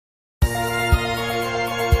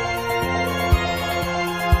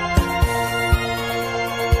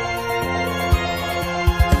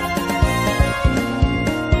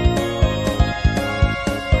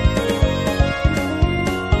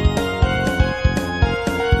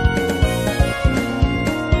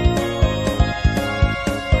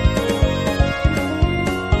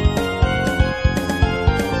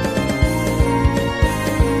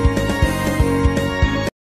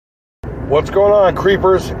going on,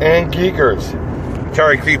 Creepers and Geekers?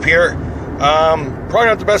 Atari Creep here. Probably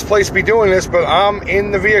not the best place to be doing this, but I'm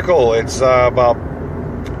in the vehicle. It's about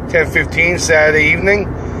 10:15 Saturday evening,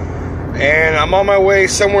 and I'm on my way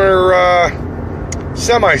somewhere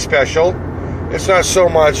semi-special. It's not so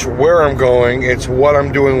much where I'm going, it's what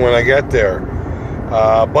I'm doing when I get there.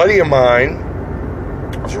 A buddy of mine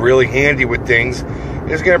is really handy with things.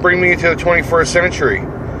 Is going to bring me into the 21st century.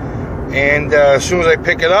 And as soon as I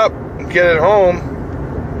pick it up and get it home,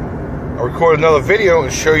 I'll record another video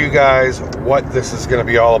and show you guys what this is going to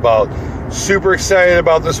be all about. Super excited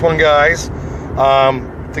about this one, guys.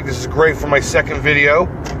 I think this is great for my second video.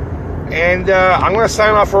 And I'm going to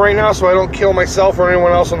sign off for right now so I don't kill myself or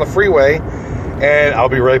anyone else on the freeway. And I'll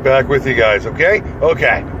be right back with you guys, okay?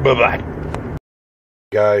 Okay, bye-bye.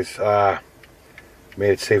 Guys, made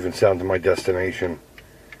it safe and sound to my destination.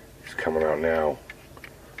 He's coming out now.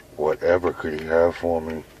 Whatever could he have for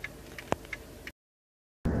me?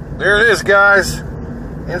 There it is, guys.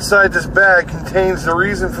 Inside this bag contains the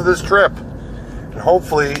reason for this trip. And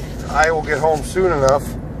hopefully I will get home soon enough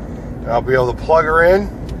and I'll be able to plug her in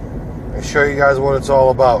and show you guys what it's all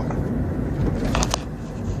about.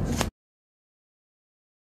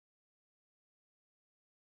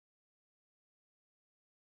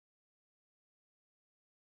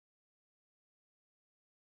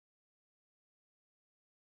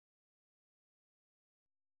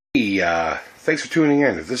 Thanks for tuning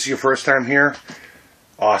in. If this is your first time here,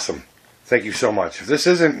 awesome. Thank you so much. If this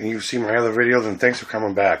isn't, and you've seen my other video, then thanks for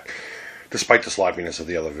coming back, despite the sloppiness of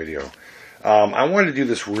the other video. I wanted to do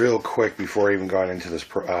this real quick before I even got into this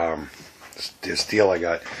this deal I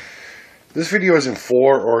got. This video isn't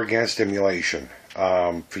for or against emulation.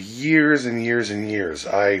 For years and years and years,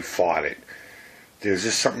 I fought it. There's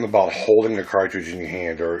just something about holding the cartridge in your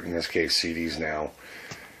hand, or in this case, CDs now,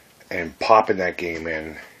 and popping that game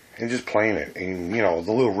in and just playing it. And, you know,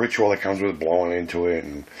 the little ritual that comes with blowing into it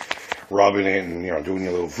and rubbing it and, you know, doing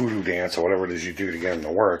your little voodoo dance or whatever it is you do to get them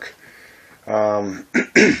to work.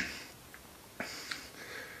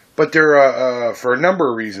 But there are, for a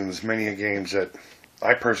number of reasons, many games that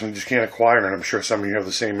I personally just can't acquire, and I'm sure some of you have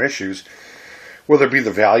the same issues, whether it be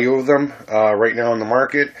the value of them right now in the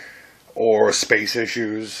market or space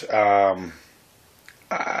issues. I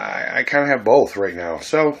kind of have both right now.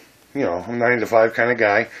 So, you know, I'm a 9 to 5 kind of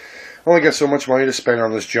guy. Only got so much money to spend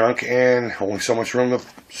on this junk and only so much room to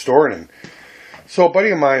store it in. So a buddy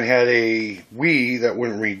of mine had a Wii that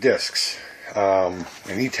wouldn't read discs. And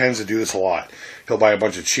he tends to do this a lot. He'll buy a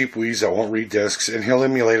bunch of cheap Wiis that won't read discs, and he'll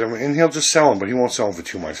emulate them, and he'll just sell them, but he won't sell them for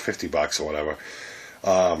too much, $50 or whatever.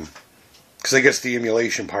 Because I guess the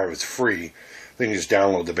emulation part of it's free. Then you just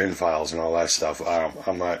download the bin files and all that stuff. I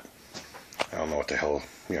don't know what the hell,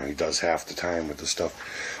 you know, he does half the time with this stuff.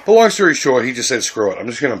 But long story short, he just said, screw it. I'm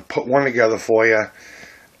just going to put one together for you.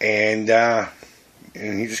 And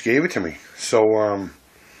he just gave it to me. So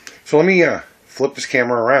let me flip this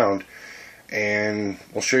camera around and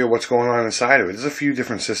we'll show you what's going on inside of it. There's a few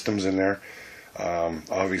different systems in there.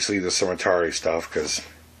 Obviously, there's some Atari stuff, because it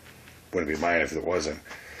wouldn't be mine if it wasn't.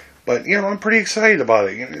 But, you know, I'm pretty excited about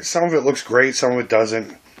it. Some of it looks great, some of it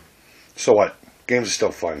doesn't. So what? Games are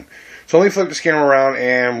still fun. So let me flip this camera around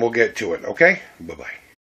and we'll get to it, okay? Bye-bye.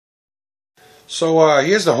 So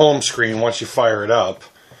here's the home screen once you fire it up.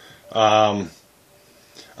 I'm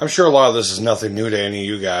sure a lot of this is nothing new to any of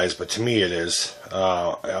you guys, but to me it is.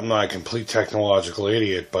 I'm not a complete technological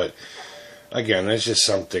idiot, but again, there's just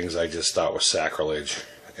some things I just thought was sacrilege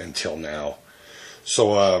until now.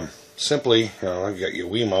 So simply, you know, you got your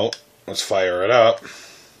Wiimote. Let's fire it up.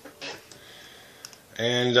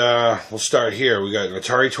 And we'll start here. We got an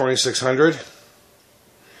Atari 2600.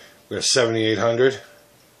 We got a 7800.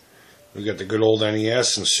 We got the good old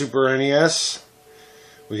NES and Super NES.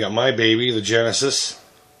 We got my baby, the Genesis.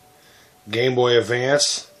 Game Boy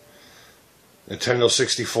Advance. Nintendo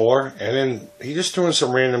 64. And then he just threw in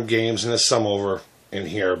some random games, and there's some over in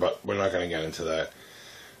here, but we're not going to get into that.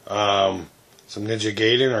 Some Ninja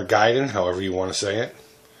Gaiden, or Gaiden, however you want to say it.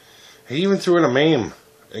 He even threw in a MAME,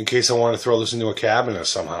 in case I want to throw this into a cabinet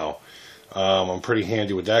somehow. I'm pretty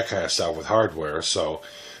handy with that kind of stuff with hardware, so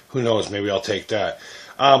who knows, maybe I'll take that.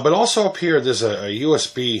 But also up here, there's a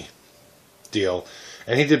USB deal,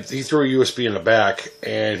 and he threw a USB in the back,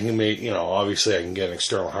 and he made, you know, obviously I can get an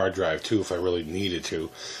external hard drive too if I really needed to,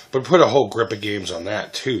 but put a whole grip of games on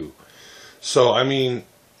that too. So, I mean,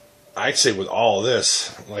 I'd say with all of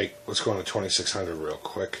this, like, let's go into 2600 real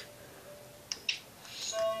quick.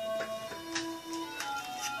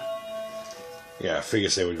 Yeah, I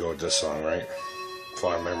figured they would go with this song, right?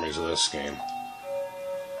 Fond memories of this game.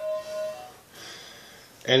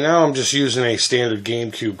 And now I'm just using a standard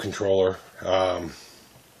GameCube controller. to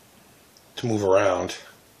move around.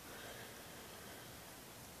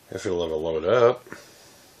 If it'll ever load up.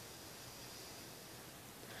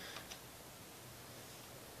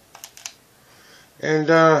 And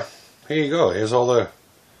here you go. Here's all the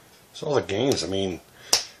games. I mean,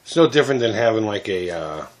 it's no different than having like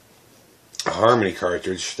a Harmony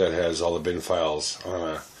cartridge that has all the bin files on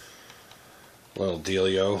a little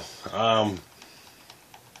dealio.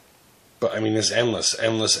 But I mean, there's endless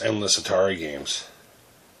Atari games.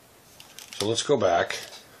 So let's go back.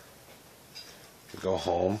 Go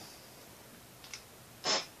home.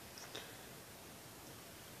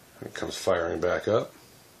 It comes firing back up.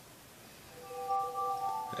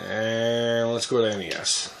 And let's go to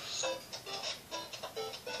NES.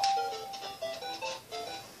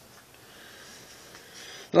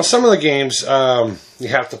 Now, some of the games you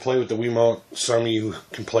have to play with the Wiimote. Some you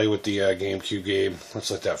can play with the GameCube game.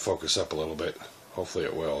 Let's let that focus up a little bit. Hopefully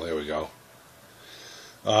it will. There we go.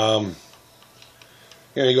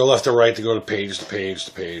 You know, you go left to right to go to page to page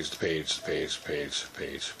to page to page to page to page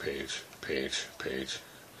page page page page.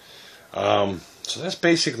 So that's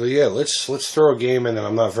basically it. Let's throw a game in that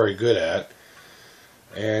I'm not very good at,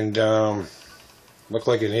 and look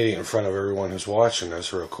like an idiot in front of everyone who's watching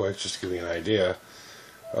this real quick, just to give you an idea.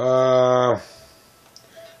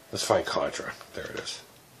 Let's find Contra. There it is.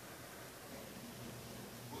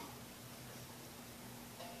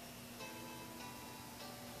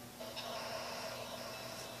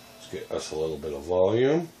 Let's get us a little bit of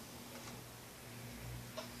volume.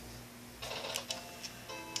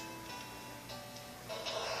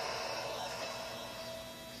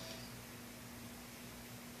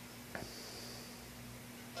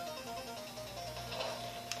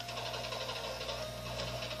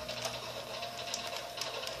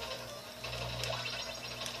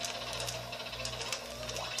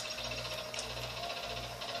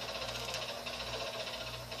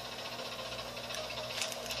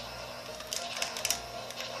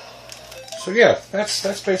 So yeah, that's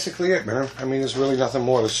basically it, man. I mean, there's really nothing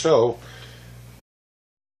more to show.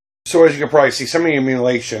 So as you can probably see, some of the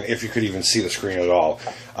emulation, if you could even see the screen at all,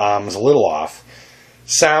 is a little off.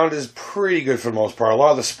 Sound is pretty good for the most part. A lot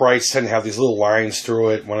of the sprites tend to have these little lines through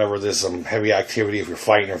it whenever there's some heavy activity, if you're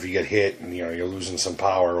fighting or if you get hit and you know you're losing some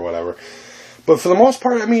power or whatever. But for the most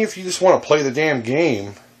part, I mean, if you just want to play the damn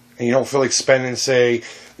game and you don't feel like spending, say,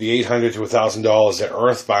 the $800 to $1,000 that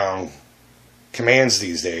Earthbound commands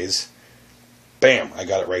these days, bam, I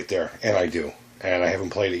got it right there. And I do. And I haven't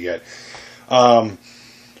played it yet.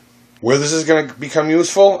 Where this is going to become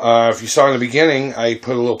useful, if you saw in the beginning, I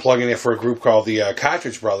put a little plug in there for a group called the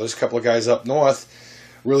Cartridge Brothers, a couple of guys up north.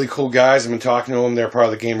 Really cool guys. I've been talking to them. They're part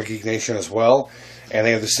of the Gamer Geek Nation as well. And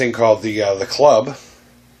they have this thing called the Club,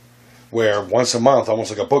 where once a month, almost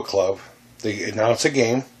like a book club, they announce a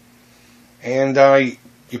game. And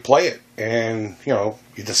you play it. And, you know,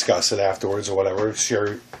 you discuss it afterwards or whatever.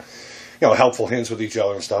 Share helpful hints with each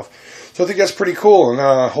other and stuff. So I think that's pretty cool,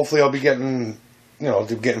 and hopefully I'll be getting,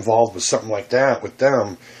 to get involved with something like that with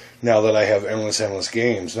them now that I have endless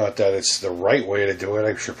games. Not that it's the right way to do it.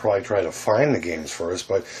 I should probably try to find the games first,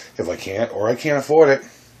 but if I can't, or I can't afford it,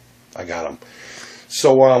 I got them.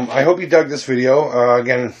 So I hope you dug this video.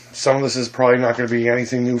 Again, some of this is probably not going to be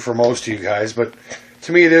anything new for most of you guys, but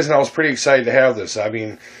to me it is, and I was pretty excited to have this. I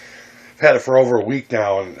mean, had it for over a week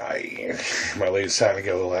now, and my lady's starting to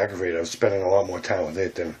get a little aggravated. I was spending a lot more time with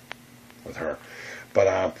it than with her.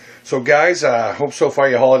 But so guys, hope so far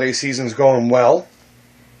your holiday season's going well.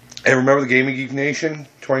 And remember, the Gaming Geek Nation,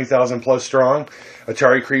 20,000 plus strong.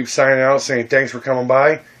 Atari Creep signing out, saying thanks for coming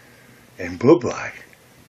by, and bye-bye.